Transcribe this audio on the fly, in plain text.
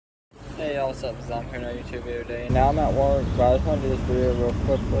Hey y'all, what's up? I'm here on a YouTube video today. Now I'm at work, but I just want to do this video real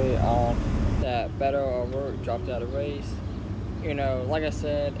quickly. That Beto O Rourke dropped out of race. You know, like I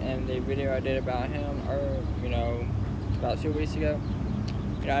said in the video I did about him, or about 2 weeks ago.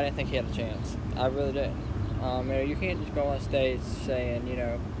 I didn't think he had a chance. I really didn't. You can't just go on stage saying,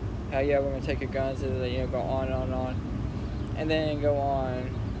 how yeah, we're gonna take your guns, and go on and on, and then go on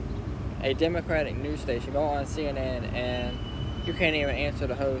a Democratic news station, go on CNN, and you can't even answer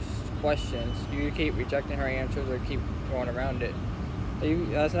the host's questions. You keep rejecting her answers or keep going around it.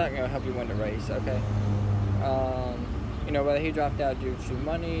 That's not going to help you win the race, okay? Whether he dropped out due to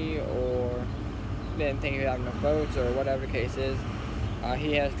money or didn't think he had enough votes or whatever the case is,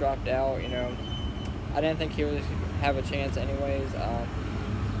 he has dropped out. I didn't think he would have a chance anyways.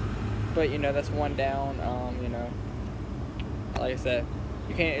 But that's one down. Like I said,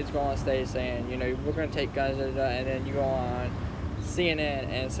 you can't just go on stage saying, we're going to take guns, and then you go on CNN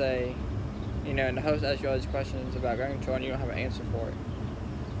and say, and the host asks you all these questions about gun control and you don't have an answer for it.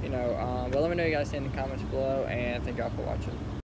 But let me know what you guys think in the comments below, and thank y'all for watching.